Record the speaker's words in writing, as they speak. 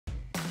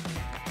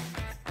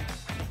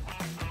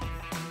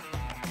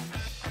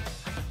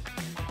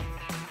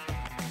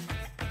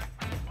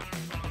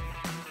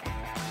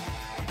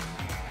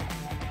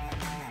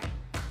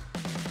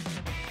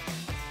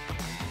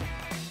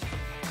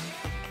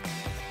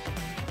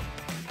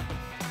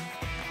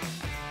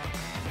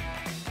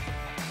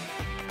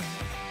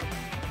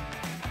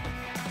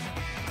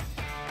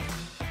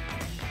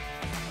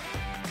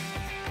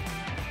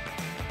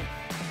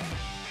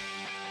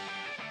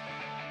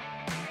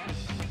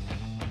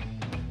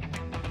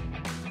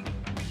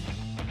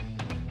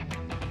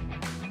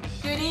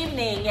Good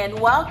evening and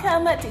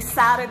welcome to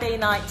Saturday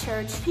Night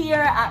Church here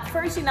at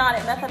First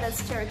United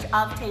Methodist Church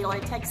of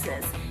Taylor,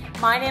 Texas.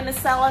 My name is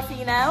Sela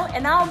Finau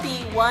and I'll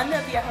be one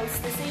of your hosts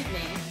this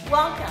evening.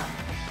 Welcome.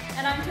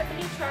 And I'm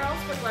Tiffany Charles.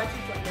 We're glad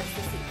you joined us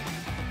this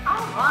evening. All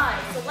right,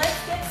 so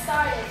let's get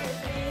started,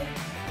 Tiffany.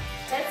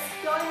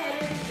 Let's go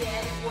ahead and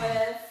begin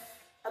with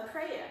a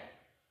prayer.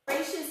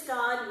 Gracious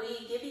God,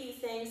 we give you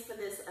thanks for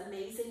this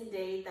amazing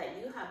day that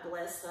you have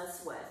blessed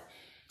us with.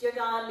 Dear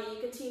God, may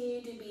you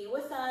continue to be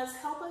with us.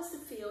 Help us to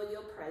feel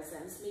your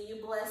presence. May you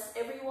bless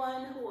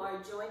everyone who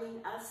are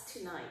joining us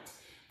tonight.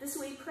 This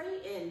we pray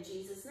in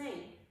Jesus'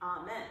 name.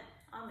 Amen.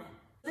 Amen.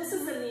 This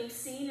is a new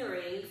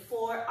scenery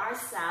for our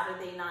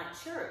Saturday night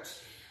church.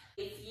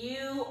 If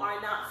you are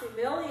not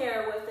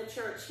familiar with the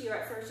church here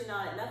at First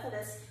United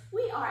Methodist,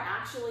 we are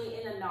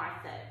actually in a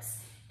narthex.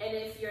 And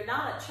if you're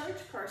not a church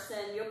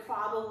person, you're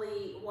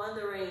probably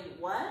wondering,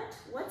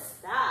 what's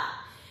that?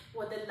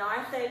 Well, the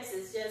narthex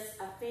is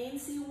just a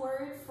fancy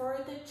word for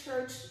the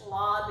church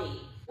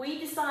lobby. We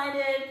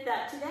decided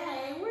that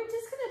today we're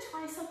just going to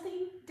try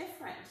something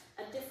different,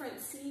 a different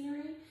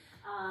scenery,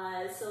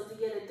 so to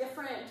get a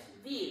different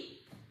view.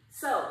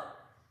 So,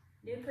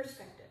 new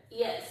perspective.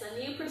 Yes, a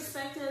new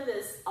perspective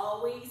is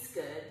always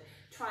good.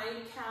 Trying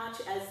to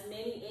catch as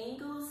many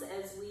angles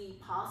as we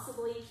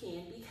possibly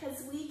can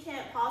because we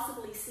can't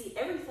possibly see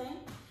everything.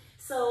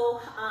 So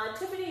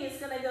Tiffany is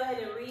going to go ahead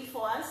and read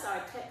for us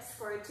our text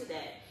for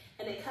today.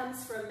 And it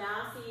comes from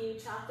Matthew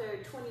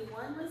chapter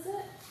 21, was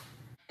it?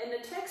 And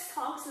the text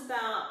talks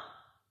about,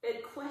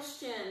 it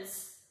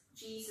questions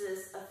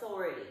Jesus'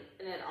 authority.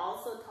 And it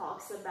also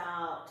talks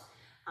about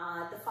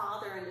the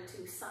Father and the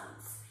two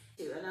sons.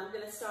 And I'm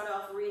going to start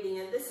off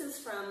reading, and this is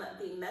from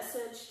the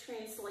Message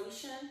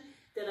translation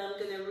that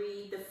I'm going to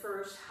read the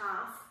first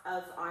half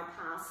of our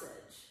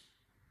passage.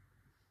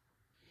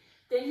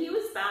 Then he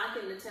was back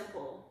in the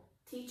temple,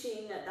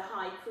 teaching that the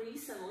high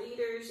priests and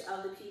leaders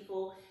of the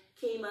people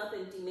came up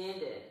and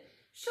demanded,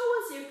 "Show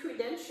us your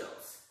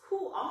credentials.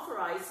 Who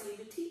authorized you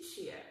to teach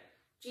here?"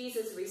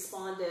 Jesus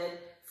responded,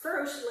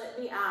 "First, let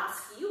me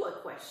ask you a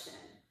question.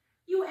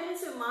 You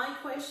answer my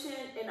question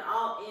and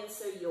I'll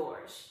answer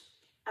yours.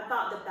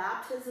 About the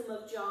baptism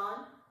of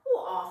John, who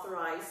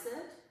authorized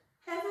it?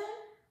 Heaven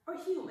or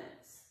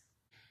humans?"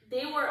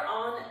 They were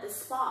on the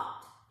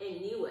spot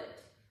and knew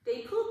it.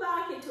 They pulled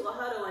back into a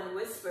huddle and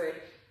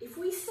whispered, "If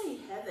we say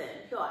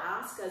heaven, he'll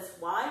ask us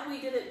why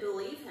we didn't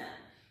believe him.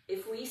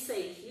 If we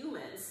say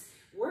humans,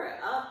 we're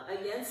up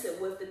against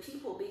it with the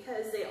people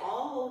because they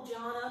all hold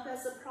John up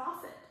as a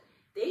prophet."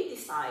 They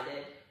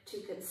decided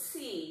to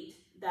concede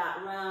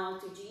that round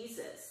to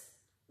Jesus.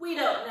 "We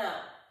don't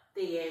know,"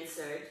 they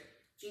answered.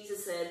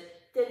 Jesus said,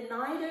 "Then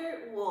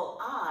neither will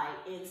I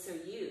answer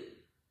you."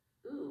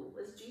 Ooh,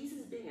 was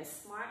Jesus being a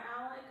smart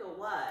aleck or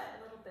what?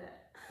 A little bit.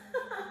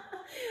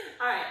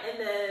 All right, and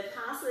the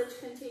passage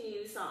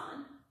continues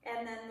on.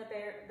 And then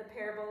the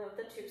parable of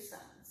the two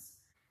sons.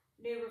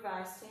 New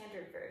Revised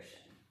Standard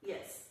Version.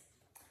 Yes.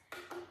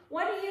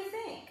 "What do you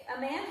think? A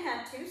man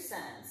had two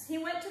sons. He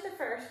went to the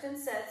first and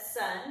said,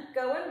 'Son,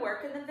 go and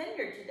work in the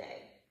vineyard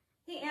today.'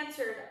 He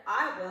answered,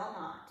 'I will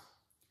not.'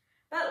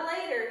 But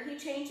later he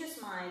changed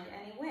his mind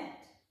and he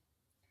went.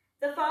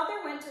 The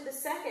father went to the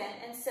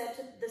second and said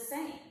to the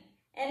same.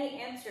 And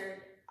he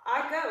answered,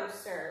 'I go,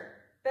 sir.'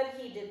 But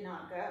he did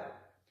not go.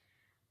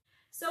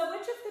 So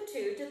which of the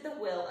two did the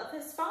will of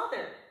his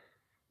father?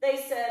 They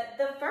said,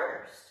 'The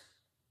first.'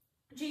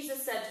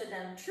 Jesus said to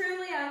them,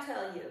 'Truly I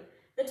tell you,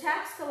 the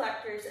tax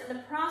collectors and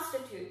the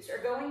prostitutes are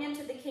going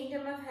into the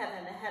kingdom of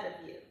heaven ahead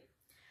of you.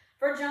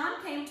 For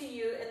John came to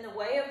you in the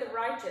way of the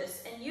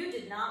righteous, and you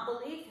did not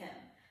believe him.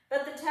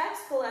 But the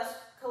tax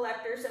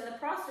collectors and the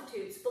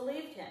prostitutes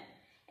believed him.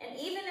 And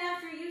even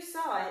after you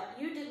saw it,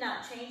 you did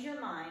not change your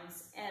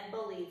minds and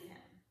believe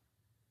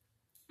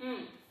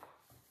him.'"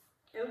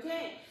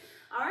 Okay.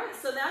 All right,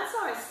 so that's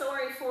our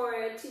story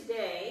for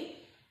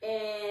today.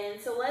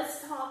 And so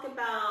let's talk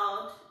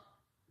about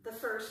the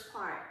first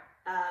part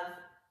of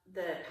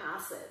the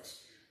passage,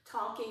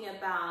 talking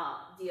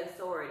about the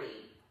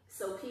authority.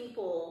 So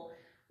people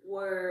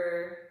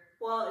were,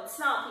 well, it's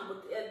not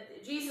people,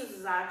 Jesus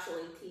is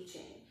actually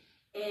teaching.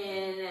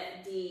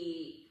 And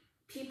the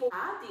people who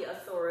had the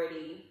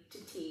authority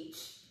to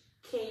teach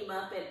came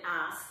up and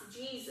asked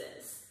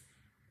Jesus,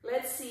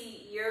 "Let's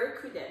see your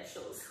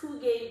credentials. Who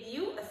gave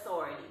you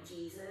authority,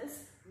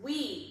 Jesus?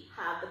 We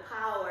have the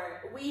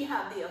power, we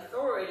have the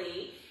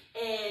authority,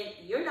 and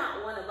you're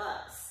not one of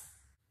us."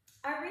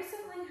 I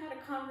recently had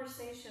a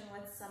conversation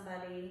with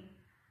somebody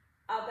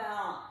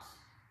about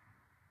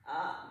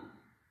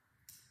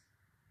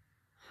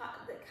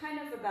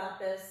kind of about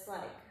this,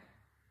 like,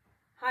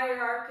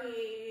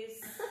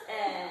 hierarchies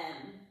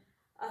and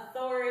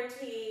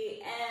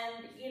authority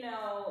and, you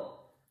know,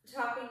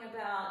 talking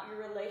about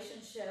your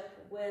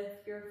relationship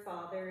with your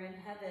Father in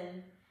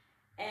heaven.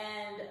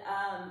 And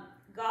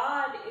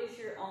God is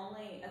your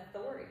only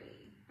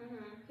authority.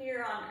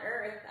 Here on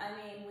earth, I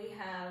mean, we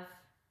have,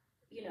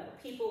 you know,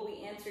 people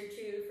we answer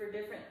to for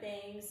different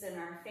things in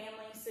our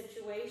family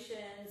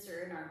situations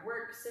or in our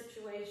work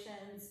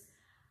situations.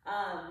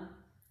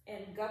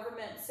 in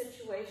government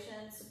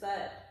situations,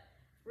 but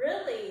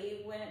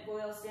really, when it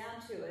boils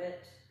down to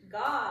it,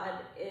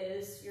 God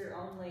is your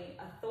only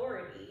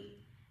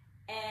authority,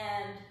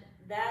 and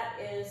that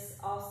is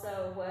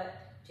also what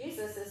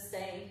Jesus is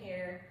saying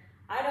here.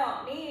 I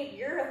don't need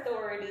your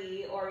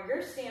authority or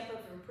your stamp of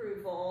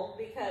approval,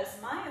 because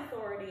my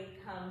authority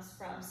comes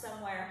from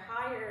somewhere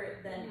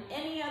higher than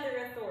any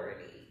other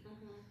authority.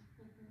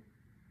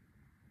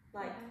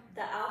 Like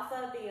the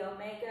Alpha, the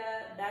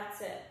Omega,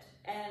 that's it.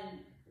 And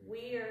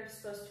we are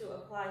supposed to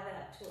apply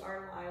that to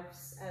our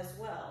lives as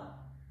well.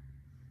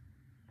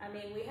 I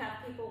mean, we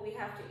have people we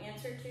have to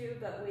answer to,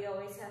 but we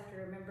always have to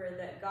remember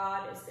that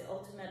God is the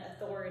ultimate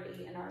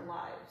authority in our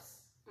lives.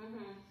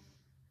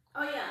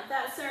 Oh yeah,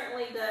 that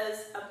certainly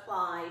does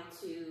apply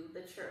to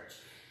the church.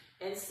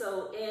 And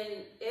so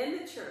in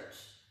the church,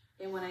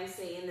 and when I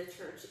say in the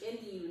church, in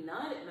the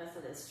United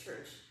Methodist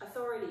Church,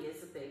 authority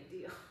is a big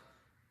deal.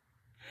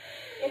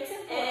 It's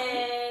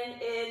important.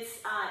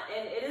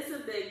 And it is a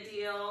big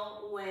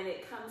deal when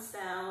it comes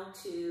down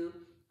to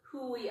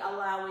who we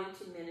allow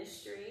into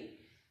ministry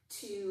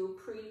to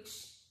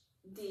preach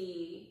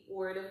the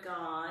Word of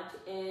God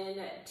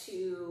and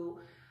to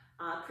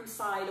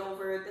preside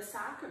over the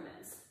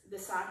sacraments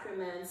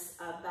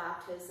of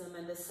baptism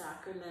and the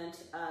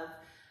sacrament of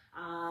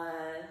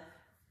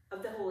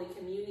the Holy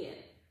Communion.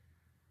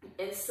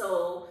 And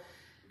so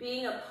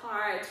being a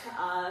part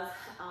of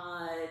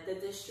the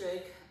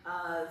district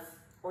of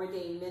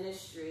ordained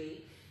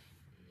ministry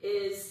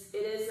we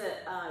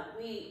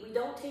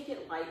don't take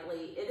it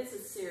lightly. It is a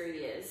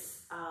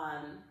serious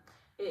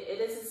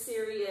it is a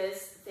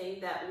serious thing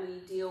that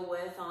we deal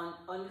with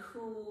on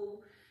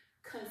who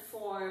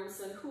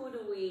conforms and who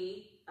do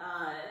we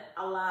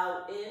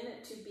allow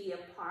in to be a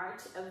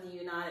part of the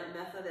United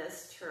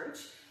Methodist Church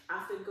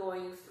after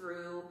going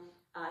through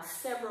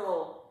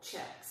several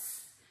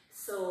checks.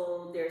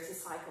 So there's a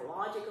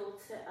psychological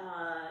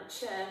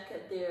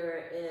check,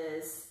 there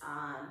is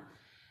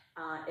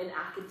an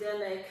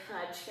academic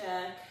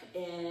check,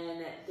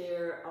 and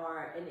there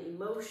are an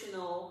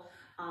emotional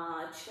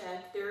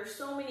check. There are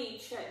so many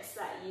checks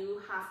that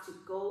you have to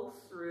go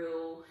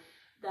through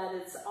that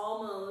it's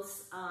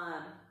almost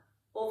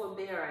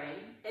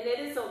overbearing, and it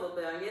is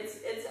overbearing.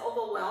 It's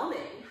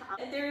overwhelming.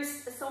 And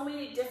there's so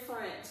many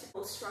different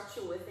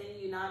structure within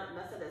United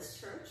Methodist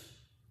Church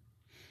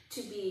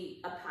to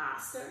be a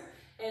pastor,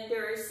 and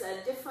there's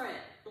different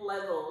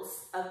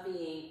levels of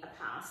being a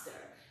pastor.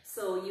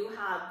 So you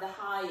have the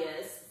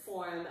highest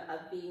form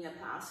of being a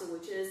pastor,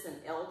 which is an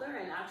elder,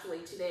 and actually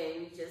today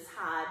we just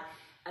had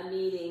a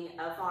meeting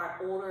of our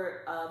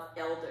order of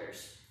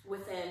elders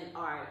within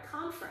our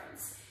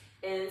conference.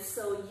 And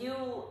so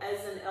you,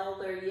 as an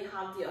elder, you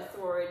have the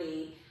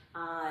authority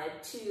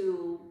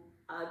to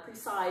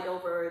preside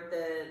over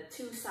the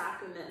two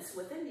sacraments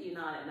within the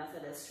United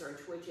Methodist Church,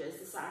 which is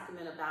the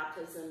sacrament of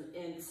baptism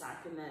and the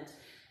sacrament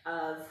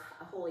of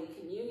Holy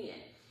Communion.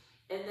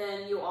 And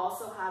then you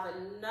also have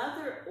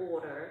another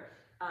order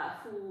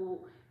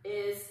who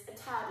is a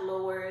tad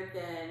lower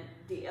than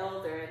the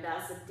elder, and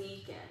that's a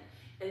deacon.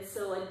 And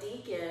so a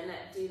deacon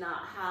do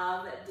not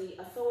have the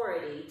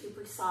authority to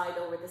preside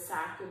over the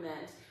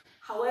sacrament.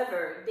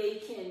 However, they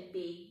can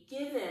be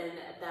given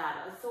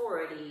that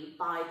authority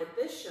by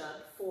the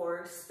bishop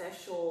for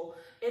special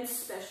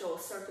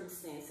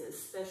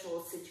circumstances,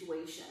 special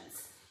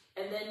situations.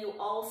 And then you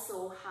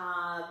also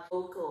have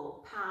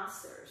local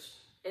pastors.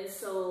 And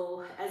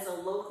so as a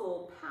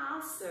local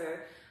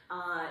pastor,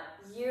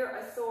 your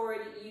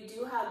authority, you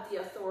do have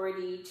the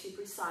authority to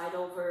preside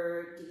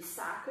over the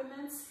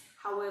sacraments.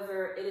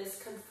 However, it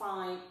is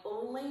confined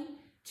only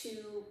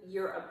to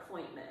your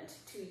appointment,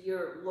 to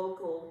your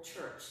local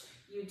church.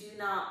 You do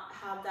not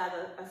have that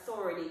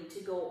authority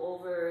to go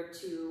over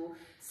to,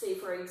 say,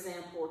 for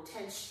example,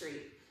 10th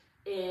Street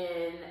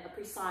and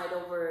preside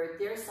over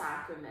their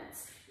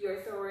sacraments. Your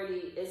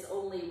authority is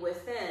only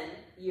within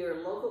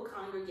your local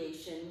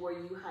congregation where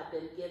you have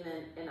been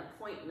given an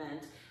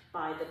appointment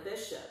by the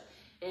bishop.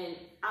 And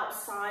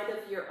outside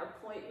of your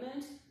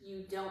appointment,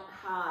 you don't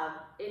have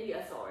any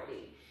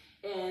authority.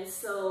 And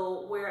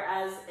so,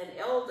 whereas an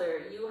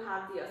elder, you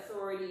have the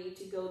authority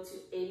to go to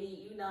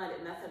any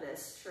United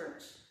Methodist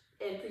church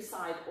and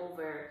preside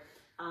over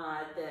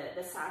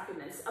the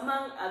sacraments.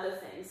 Among other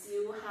things,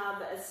 you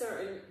have a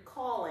certain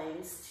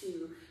callings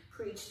to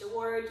preach the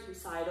word, to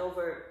preside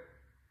over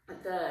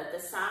the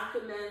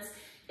sacraments,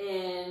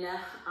 and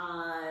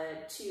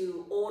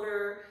to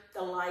order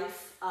the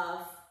life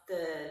of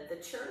the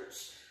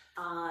church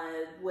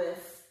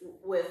with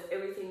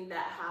everything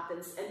that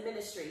happens,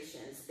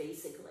 administrations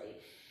basically,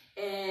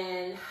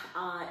 and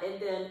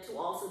then to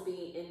also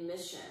be in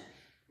mission.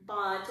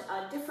 But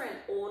different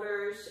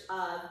orders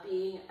of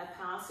being a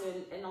pastor,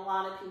 and a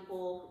lot of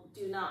people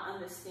do not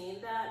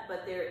understand that,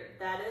 but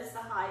that is the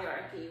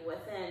hierarchy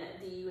within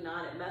the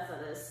United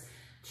Methodist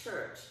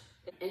Church.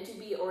 And to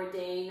be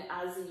ordained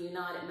as a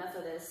United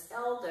Methodist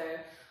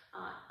elder,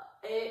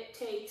 it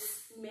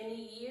takes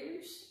many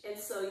years, and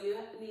so you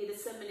need a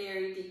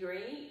seminary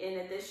degree in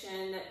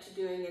addition to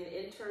doing an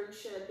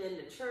internship in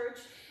the church.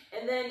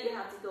 And then you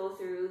have to go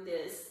through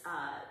this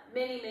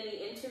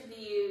many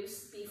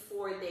interviews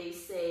before they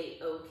say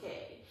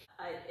okay.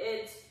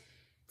 It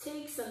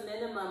takes a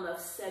minimum of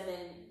 7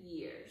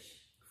 years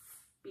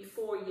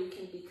before you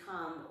can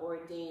become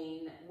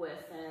ordained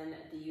within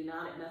the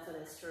United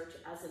Methodist Church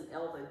as an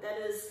elder. That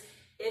is,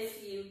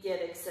 if you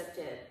get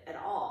accepted at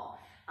all.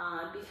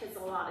 Because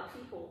a lot of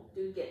people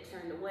do get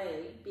turned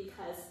away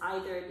because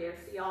either their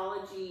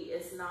theology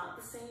is not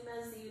the same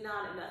as the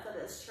United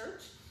Methodist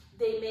Church.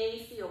 They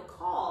may feel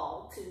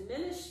called to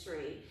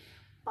ministry,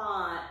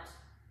 but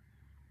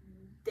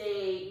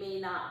they may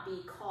not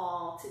be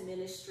called to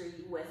ministry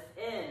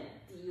within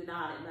the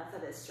United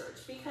Methodist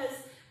Church, because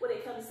what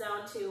it comes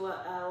down to,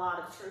 a lot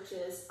of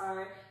churches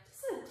are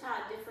just a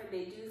tad different.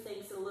 They do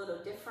things a little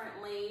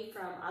differently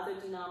from other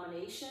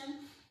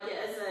denominations.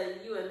 As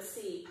a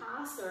UMC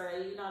pastor,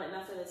 a United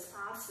Methodist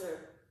pastor,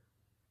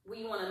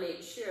 we want to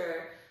make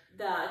sure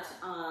that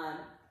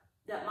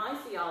that my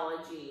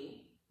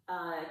theology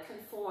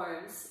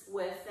conforms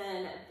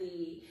within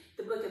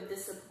the book of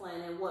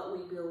discipline and what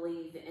we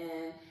believe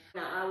in.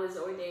 Now, I was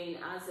ordained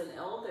as an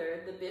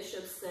elder. The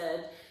bishop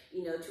said,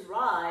 you know, to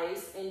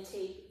rise and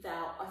take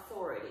thou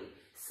authority.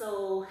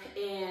 So,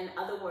 in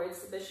other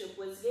words, the bishop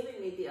was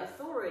giving me the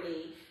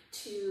authority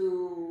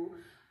to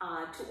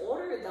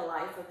order the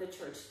life of the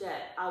church,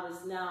 that I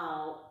was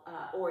now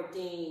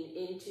ordained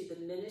into the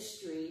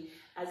ministry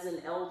as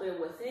an elder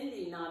within the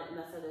United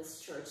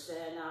Methodist Church, that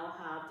I now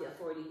have the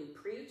authority to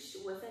preach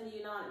within the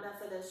United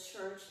Methodist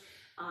Church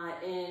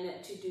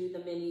and to do the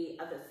many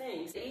other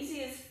things. The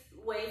easiest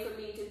way for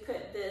me to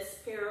put this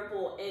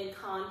parable in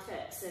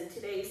context, in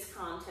today's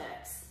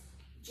context,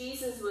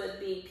 Jesus would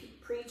be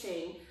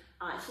preaching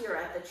here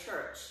at the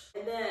church.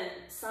 And then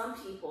some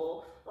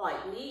people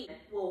like me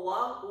will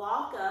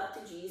walk up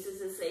to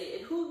Jesus and say,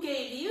 and who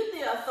gave you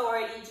the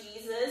authority,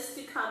 Jesus,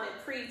 to come and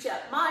preach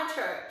at my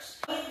church?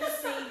 We need to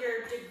see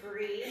your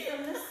degree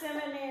from the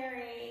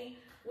seminary.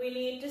 We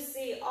need to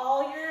see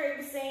all your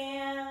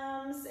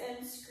exams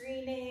and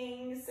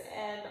screenings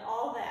and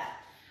all that.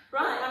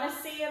 Right. We want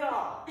to see it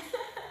all.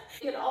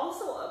 It could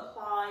also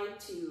apply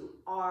to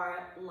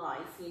our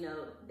life. You know,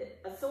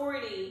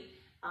 authority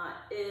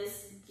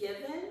is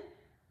given,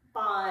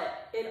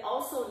 but it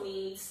also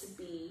needs to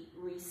be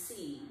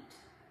received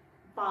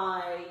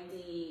by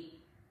the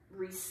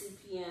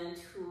recipient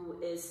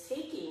who is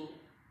taking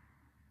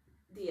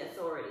the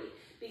authority.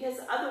 Because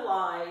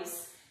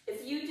otherwise,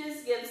 if you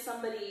just give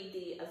somebody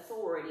the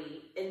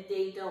authority and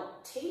they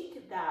don't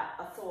take that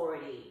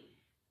authority,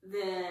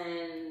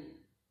 then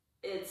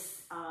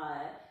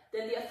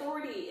then the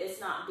authority is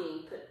not being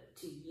put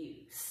to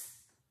use,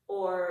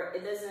 or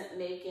it doesn't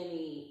make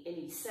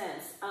any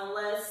sense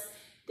unless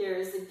there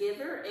is a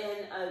giver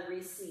and a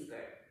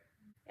receiver.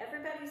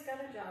 Everybody's got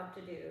a job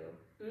to do.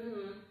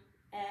 Mm-hmm.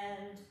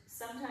 And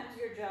sometimes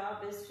your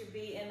job is to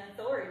be in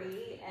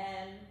authority,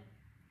 and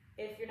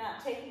if you're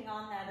not taking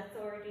on that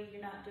authority,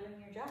 you're not doing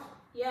your job.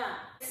 Yeah.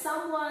 If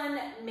someone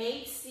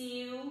makes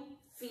you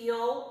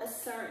feel a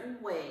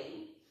certain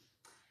way,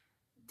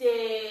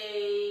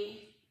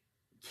 they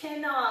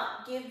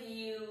cannot give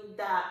you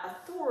that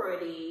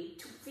authority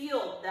to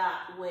feel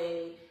that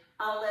way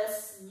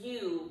unless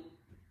you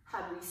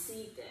have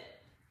received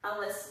it,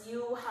 unless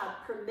you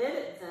have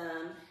permitted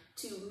them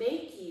to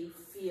make you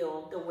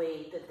feel the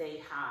way that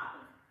they have.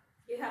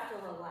 You have to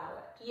allow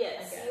it.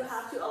 Yes, you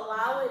have to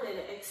allow it and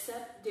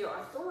accept their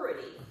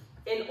authority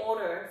in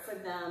order for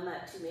them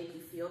to make you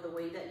feel the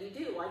way that you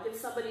do. Like if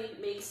somebody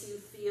makes you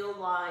feel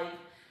like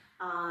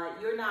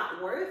you're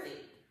not worthy,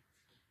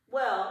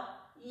 well,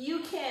 you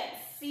can't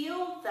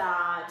feel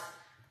that.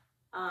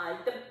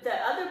 The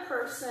other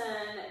person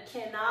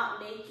cannot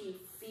make you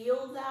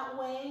feel that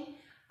way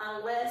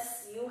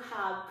unless you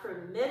have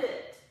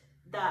permitted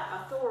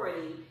that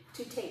authority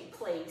to take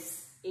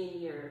place in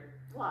your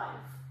life.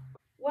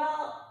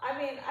 Well, I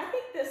mean, I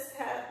think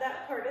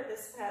that part of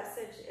this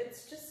passage,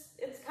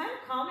 it's kind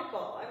of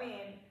comical. I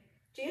mean,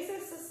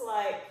 Jesus is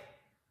like,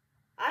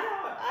 I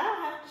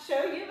don't have to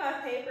show you my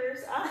papers.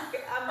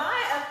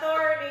 My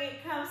authority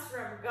comes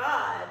from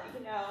God,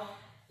 you know.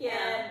 Yeah.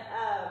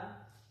 And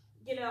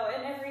you know,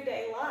 in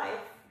everyday life,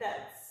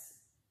 that's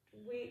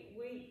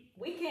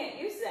we can't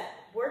use that.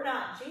 We're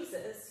not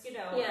Jesus, you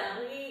know. Yeah.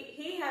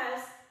 He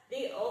has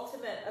the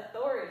ultimate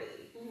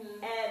authority.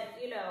 Mm-hmm.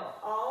 And, you know,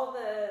 all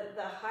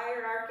the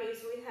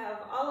hierarchies we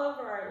have all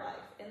over our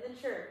life, in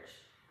the church,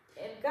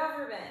 in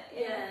government,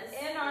 in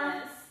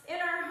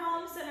our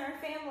homes, in our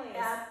families,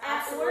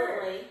 at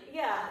work.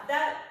 Yeah,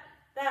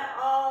 that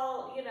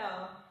all, you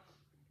know,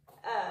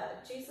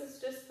 Jesus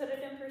just put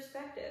it in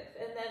perspective.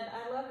 And then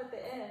I love at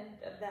the end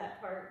of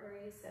that part where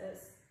he says,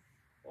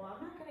 well,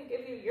 I'm not going to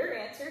give you your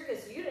answer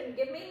because you didn't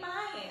give me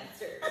my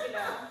answer, you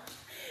know.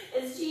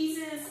 Is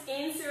Jesus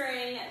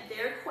answering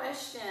their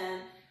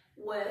question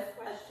with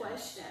a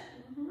question,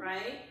 mm-hmm.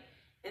 right?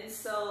 And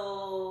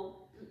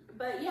so,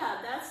 but yeah,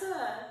 that's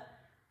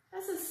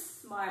a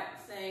smart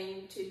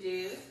thing to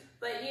do.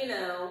 But you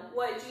know,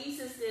 what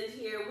Jesus did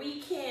here,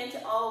 we can't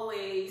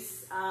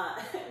always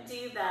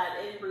do that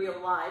in real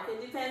life.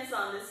 It depends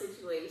on the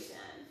situation.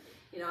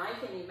 You know, I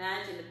can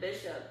imagine the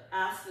bishop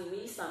asking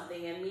me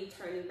something and me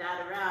turning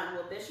that around.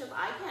 Well, Bishop,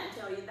 I can't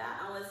tell you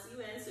that unless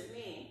you answer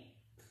me.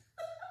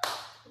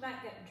 You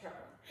might get in trouble.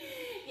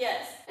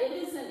 Yes, it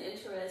is an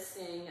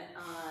interesting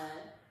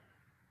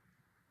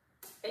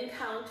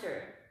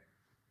encounter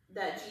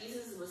that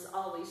Jesus was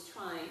always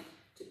trying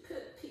to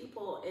put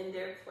people in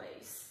their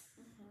place.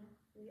 Mm-hmm.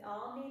 We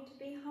all need to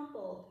be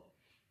humbled.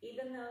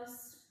 Even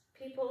those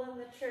people in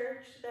the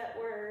church that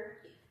were,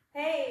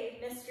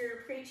 hey,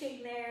 Mr.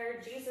 Preaching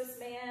there, Jesus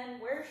man,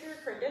 where's your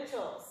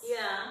credentials?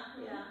 Yeah,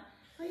 yeah.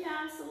 Oh yeah,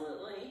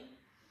 absolutely.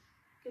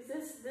 Because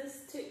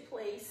this took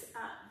place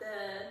at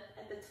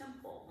the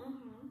temple.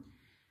 Mm-hmm.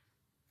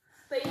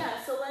 But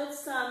yeah, so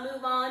let's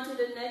move on to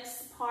the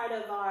next part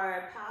of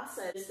our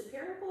passage, the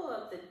parable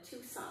of the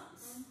two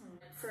sons. Mm-hmm.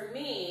 For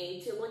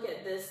me, to look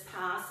at this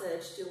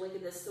passage, to look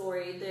at this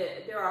story,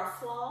 there are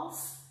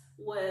flaws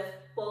with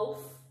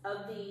both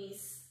of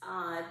these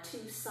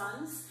two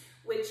sons,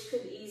 which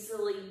could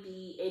easily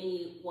be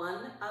any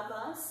one of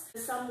us.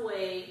 In some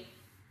way,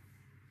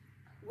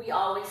 we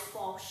always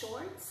fall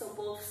short. So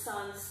both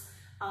sons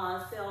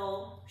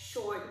fell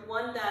short.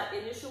 One that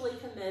initially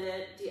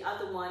committed, the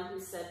other one who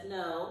said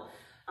no.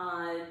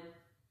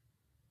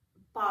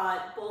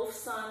 But both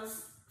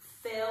sons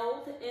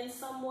failed in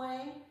some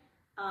way.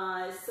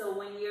 So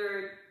when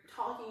you're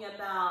talking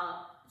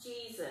about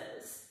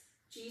Jesus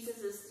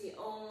is the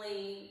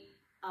only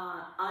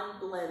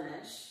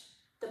unblemished,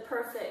 the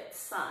perfect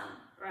son,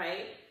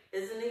 right?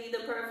 Isn't he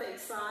the perfect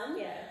son?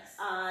 Yes.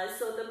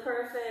 So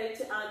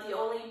the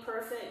only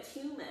perfect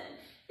human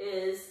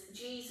is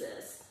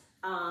Jesus.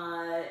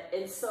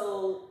 And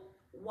so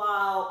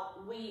while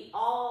we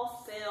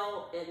all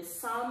fail in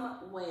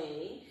some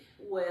way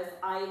with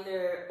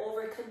either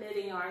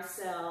overcommitting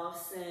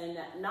ourselves and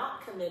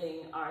not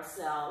committing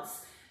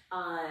ourselves,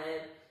 I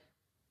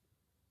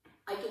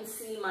can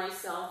see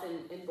myself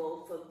in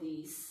both of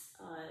these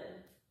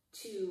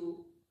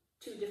two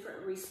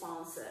different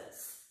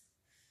responses.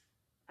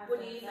 What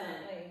do you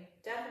think?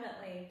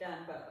 Definitely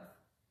done both.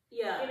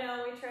 Yeah. You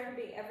know, we try to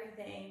be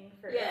everything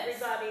for Yes.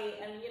 everybody,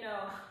 and you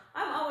know,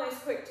 I'm always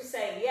quick to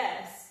say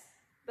yes,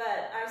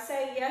 but I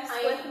say yes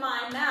with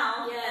my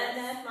mouth, Yes. and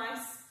then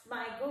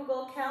my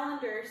Google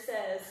Calendar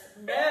says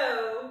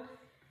no,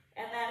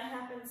 and that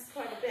happens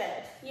quite a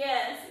bit.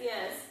 Yes,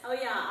 yes. Oh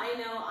yeah, I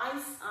know. I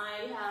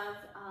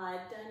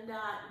have done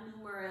that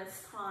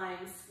numerous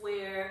times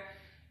where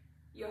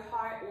your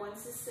heart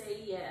wants to say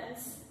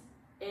yes,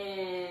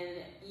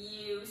 and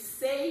you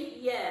say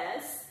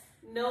yes,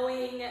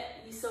 knowing,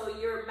 so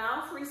your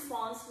mouth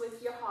responds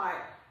with your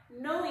heart,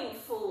 knowing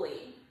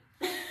fully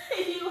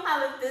you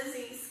have a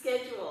busy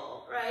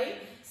schedule, right?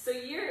 So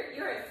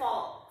you're at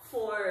fault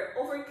for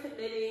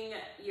overcommitting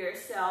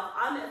yourself.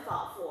 I'm at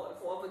fault for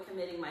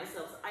overcommitting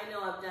myself. I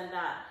know I've done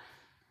that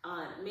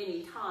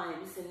many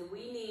times, and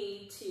we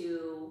need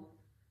to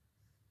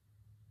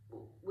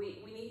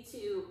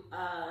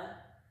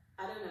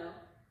I don't know,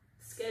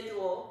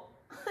 schedule.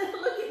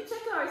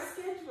 Check our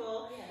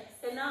schedule.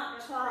 Yes. And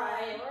not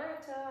try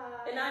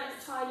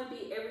Prioritize. to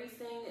be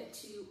everything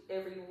to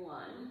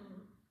everyone.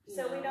 Mm-hmm.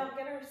 So we don't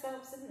get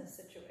ourselves in this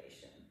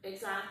situation.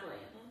 Exactly.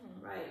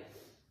 Mm-hmm. Right.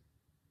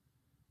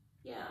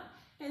 Yeah.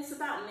 And it's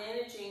about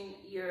managing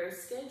your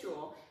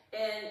schedule.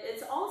 And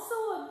it's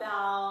also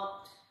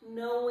about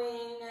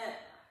knowing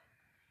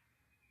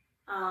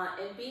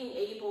and being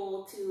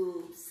able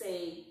to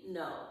say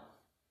no.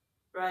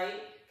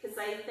 Right? Because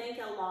I think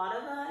a lot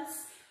of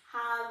us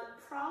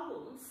have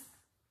problems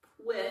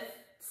with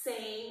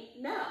saying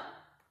no.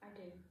 I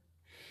do.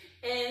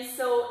 And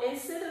so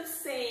instead of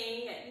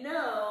saying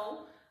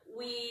no,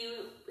 we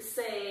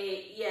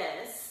say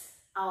yes,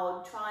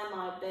 I'll try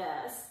my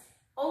best,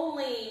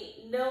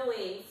 only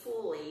knowing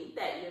fully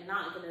that you're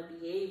not going to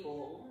be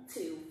able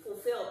to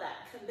fulfill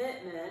that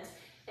commitment,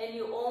 and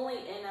you only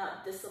end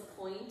up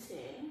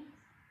disappointing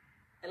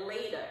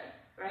later,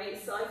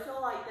 right? So I feel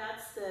like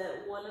that's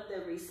one of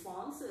the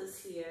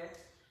responses here,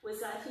 was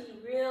that he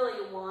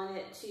really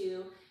wanted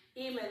to,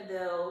 even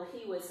though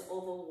he was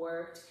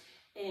overworked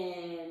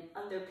and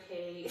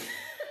underpaid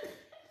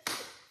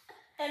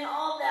and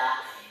all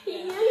that,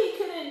 he knew he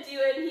couldn't do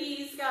it.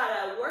 He's got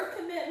a work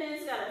commitment,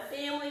 he's got a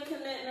family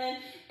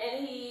commitment,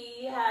 and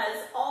he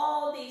has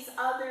all these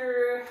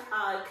other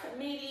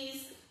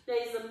committees that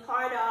he's a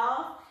part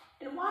of.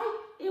 And why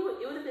it would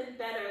have been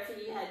better if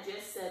he had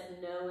just said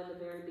no in the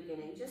very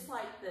beginning, just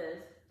like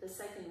the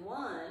second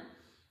one.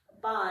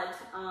 But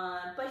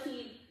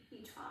he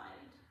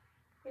tried.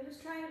 He was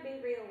trying to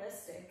be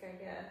realistic,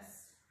 I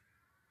guess.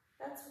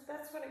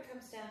 That's what it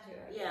comes down to,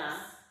 I guess.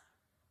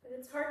 But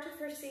it's hard to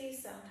foresee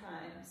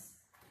sometimes,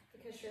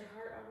 because your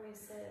heart always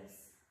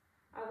says,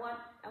 I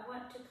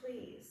want to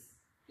please.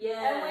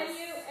 Yes.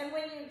 And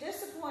when you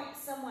disappoint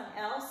someone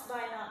else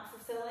by not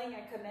fulfilling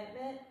a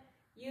commitment,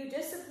 you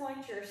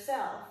disappoint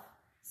yourself.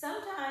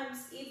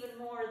 Sometimes even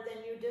more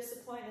than you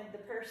disappointed the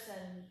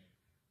person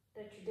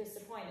that you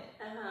disappointed.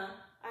 I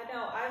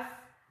know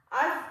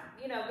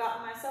I've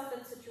gotten myself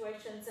in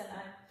situations, and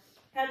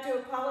had to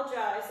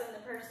apologize, and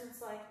the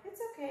person's like, it's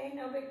okay,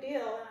 no big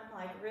deal. And I'm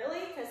like,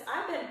 really? Because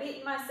I've been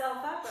beating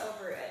myself up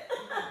over it.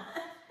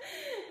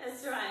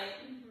 That's right.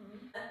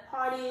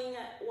 Parting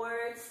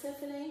words,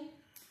 Tiffany?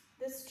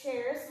 This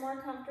chair is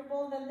more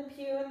comfortable than the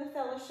pew in the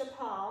fellowship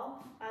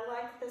hall. I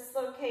like this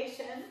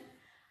location.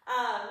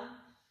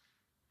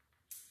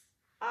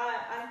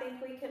 I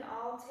think we can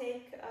all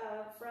take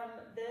from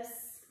this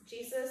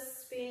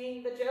Jesus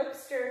being the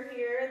jokester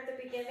here at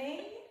the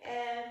beginning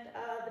and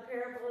the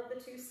parable of the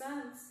two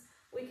sons.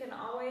 We can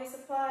always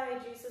apply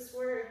Jesus'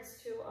 words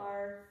to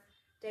our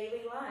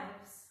daily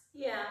lives.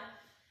 Yeah.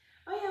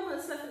 Oh yeah,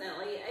 most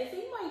definitely. I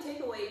think my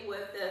takeaway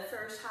with the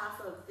first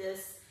half of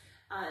this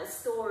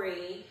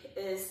story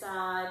is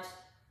that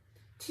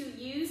to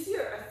use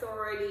your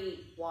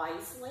authority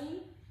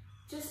wisely.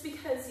 Just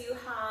because you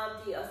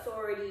have the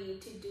authority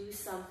to do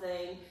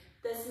something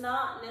does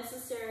not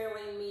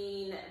necessarily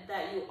mean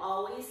that you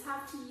always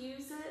have to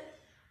use it,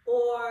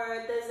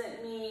 or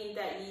doesn't mean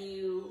that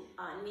you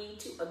need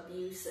to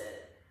abuse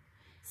it.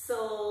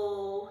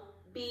 So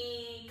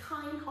be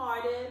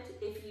kind-hearted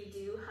if you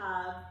do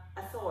have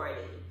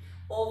authority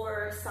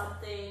over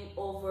something,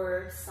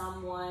 over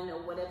someone,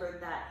 or whatever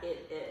that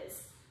it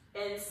is.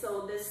 And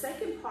so the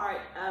second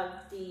part of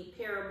the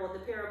parable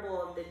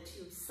of the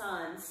two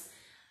sons,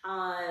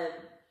 I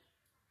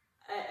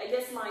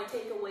guess my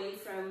takeaway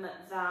from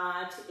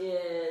that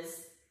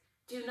is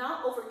do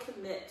not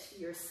overcommit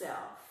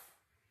yourself.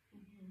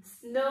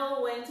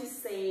 Know when to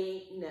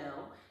say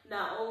no.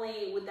 Not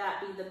only would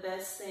that be the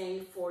best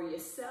thing for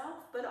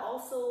yourself, but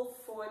also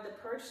for the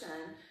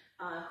person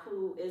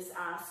who is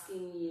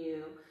asking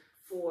you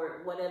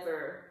for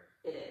whatever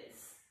it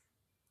is.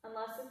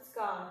 Unless it's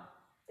God,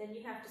 then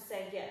you have to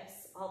say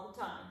yes all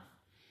the time.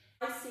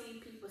 I see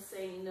people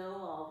saying no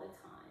all the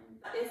time.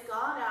 If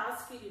God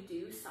asks you to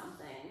do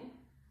something,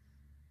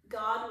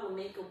 God will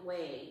make a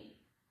way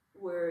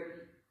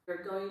where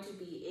you're going to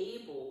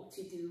be able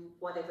to do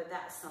whatever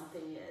that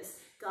something is.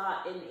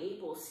 God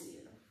enables you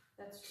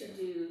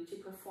to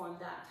perform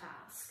that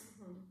task.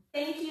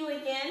 Thank you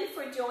again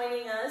for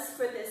joining us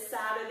for this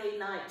Saturday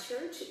night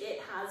church.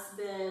 It has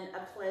been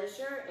a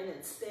pleasure, and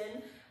it's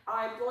been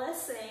our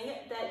blessing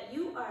that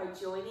you are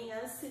joining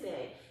us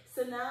today.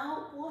 So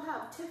now we'll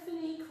have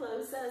Tiffany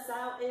close us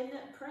out in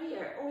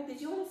prayer. Or did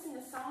you want to sing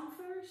a song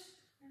first?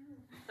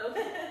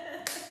 Okay.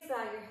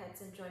 Bow your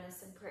heads and join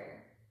us in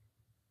prayer.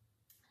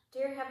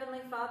 Dear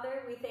Heavenly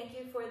Father, we thank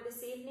you for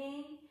this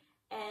evening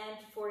and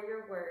for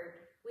your word.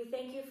 We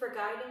thank you for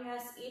guiding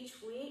us each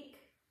week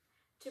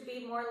to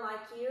be more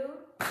like you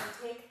and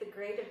take the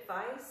great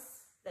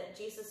advice that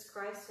Jesus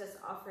Christ has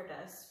offered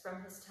us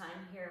from his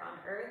time here on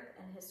earth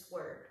and his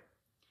word.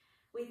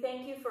 We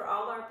thank you for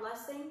all our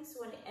blessings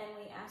and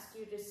we ask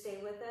you to stay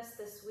with us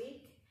this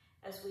week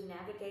as we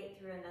navigate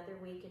through another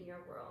week in your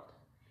world.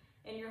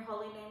 In your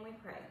holy name we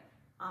pray.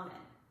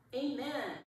 Amen. Amen.